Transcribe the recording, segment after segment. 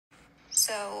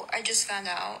So I just found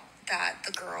out that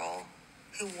the girl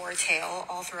who wore a tail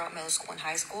all throughout middle school and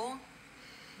high school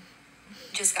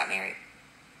just got married.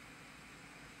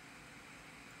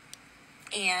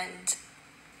 And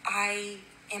I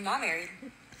am not married.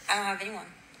 I don't have anyone.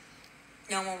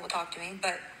 No one will talk to me,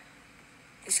 but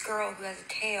this girl who has a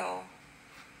tail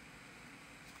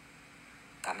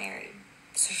got married.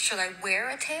 So should I wear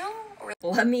a tail? Or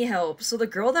let me help. So the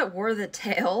girl that wore the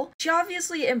tail, she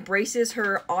obviously embraces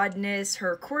her oddness,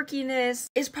 her quirkiness,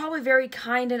 is probably very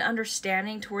kind and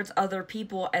understanding towards other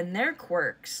people and their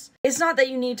quirks. It's not that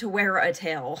you need to wear a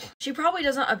tail. She probably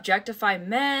doesn't objectify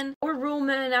men or rule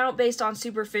men out based on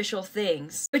superficial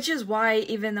things, which is why,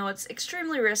 even though it's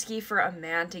extremely risky for a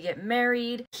man to get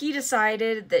married, he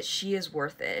decided that she is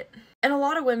worth it. And a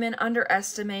lot of women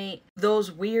underestimate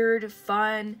those weird,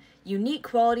 fun, unique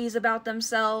qualities about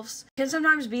themselves can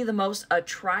sometimes be the most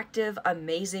attractive,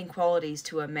 amazing qualities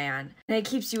to a man, and it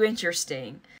keeps you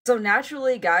interesting. So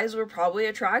naturally, guys were probably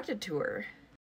attracted to her.